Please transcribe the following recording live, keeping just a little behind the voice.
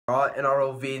Alright,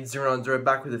 NRL vid 090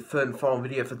 back with the third and final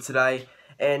video for today.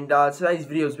 And today's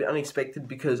video is a bit unexpected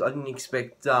because I didn't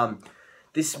expect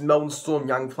this Melbourne Storm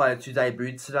young player to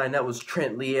debut today, and that was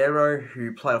Trent Loiero,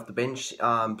 who played off the bench,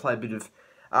 played a bit of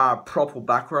prop or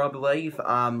back row, I believe,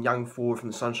 young forward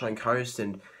from the Sunshine Coast,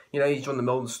 and you know, he's joined the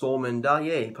Melbourne Storm, and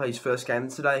yeah, he played his first game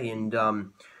today,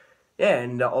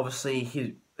 and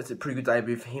obviously it's a pretty good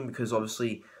debut for him because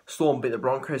obviously Storm beat the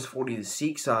Broncos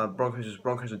 40-6.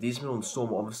 Broncos were dismal, and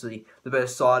Storm obviously the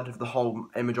best side of the whole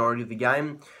and majority of the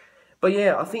game. But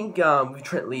yeah, I think with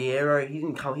Trent Loiero, he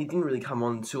didn't really come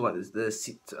on until like the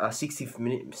 60th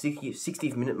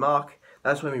minute mark.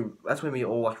 That's when we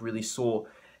all like really saw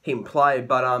him play.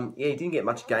 But yeah, he didn't get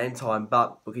much game time.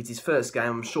 But look, it's his first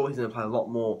game. I'm sure he's going to play a lot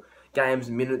more games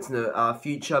and minutes in the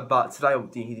future. But today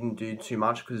he didn't do too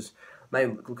much because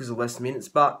of less minutes.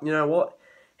 But you know what?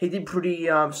 He did pretty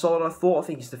solid, I thought. I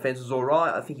think his defence was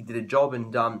alright. I think he did a job,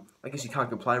 and I guess you can't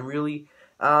complain, really.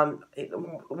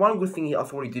 One good thing I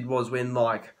thought he did was when,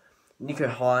 like,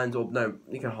 Nicho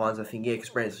Hynes, I think, yeah, because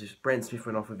Brandon Smith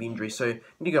went off with injury. So,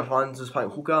 Nicho Hynes was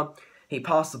playing hooker. He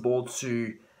passed the ball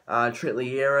to Trent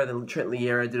Loiero. Then Trent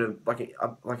Loiero did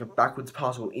a backwards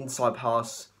pass or inside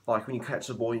pass. Like, when you catch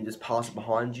the ball, you just pass it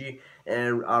behind you.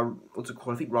 And, what's it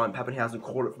called? I think Ryan Pappenhausen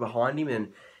caught it from behind him,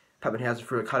 and Pappenhausen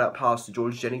threw a cutout pass to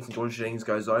George Jennings, and George Jennings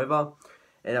goes over,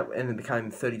 and it became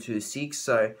 32-6.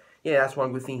 So yeah, that's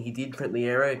one good thing he did. Trent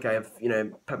Loiero gave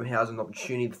Pappenhausen an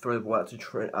opportunity to throw the ball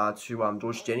out to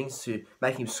George Jennings to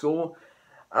make him score.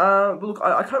 But look,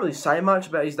 I can't really say much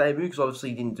about his debut because obviously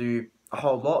he didn't do a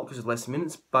whole lot because of less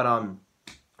minutes. But I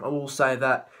will say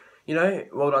that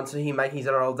well done to him making his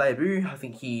NRL debut. I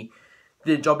think he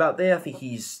did a job out there. I think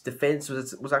his defence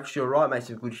was actually alright, made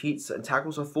some good hits and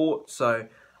tackles, I thought. So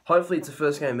hopefully it's the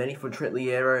first game of many for Trent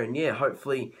Loiero, and yeah,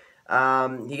 hopefully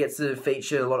he gets to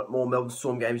feature a lot more Melbourne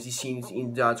Storm games this year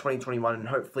in 2021, and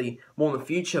hopefully more in the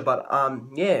future. But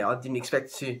yeah, I didn't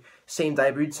expect to see him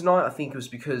debut tonight. I think it was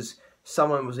because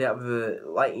someone was out with a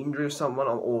late injury or someone,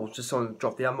 or just someone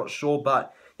dropped out, I'm not sure.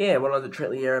 But yeah, well done to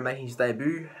Trent Loiero making his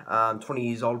debut. 20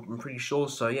 years old, I'm pretty sure.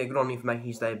 So yeah, good on him for making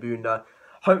his debut, and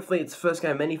hopefully it's the first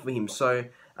game of many for him. So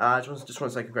just want to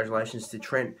say congratulations to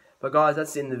Trent. But guys,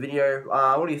 that's the end of the video. What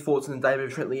are your thoughts on the debut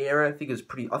of Trent Loiero? I think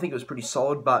it was pretty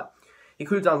solid, but he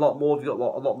could have done a lot more if he got a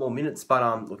lot more minutes.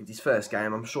 But look, it's his first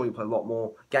game. I'm sure he'll play a lot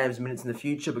more games and minutes in the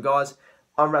future. But guys,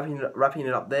 I'm wrapping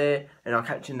it up there, and I'll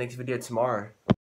catch you in the next video tomorrow.